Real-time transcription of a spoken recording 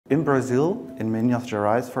In Brazil, in Minas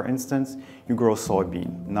Gerais for instance, you grow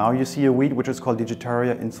soybean. Now you see a weed which is called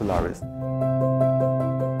Digitaria insularis.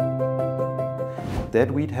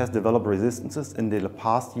 That weed has developed resistances in the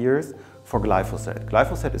past years for glyphosate.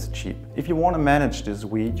 Glyphosate is cheap. If you want to manage this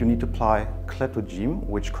weed, you need to apply cletogene,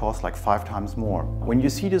 which costs like 5 times more. When you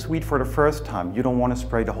see this weed for the first time, you don't want to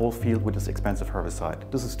spray the whole field with this expensive herbicide.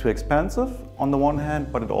 This is too expensive on the one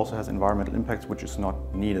hand, but it also has environmental impacts which is not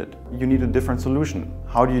needed. You need a different solution.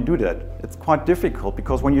 How do you do that? It's quite difficult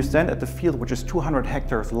because when you stand at the field, which is 200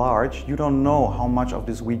 hectares large, you don't know how much of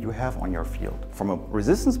this weed you have on your field. From a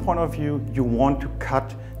resistance point of view, you want to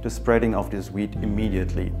cut the spreading of this weed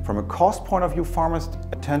immediately. From a cost point of view, farmers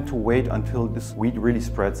tend to wait until this weed really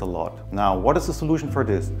spreads a lot. Now, what is the solution for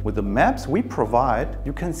this? With the maps we provide,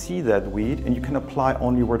 you can see that weed and you can apply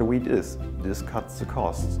only where the weed is. This cuts the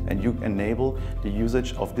costs and you enable the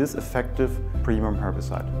usage of this effective premium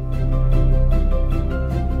herbicide.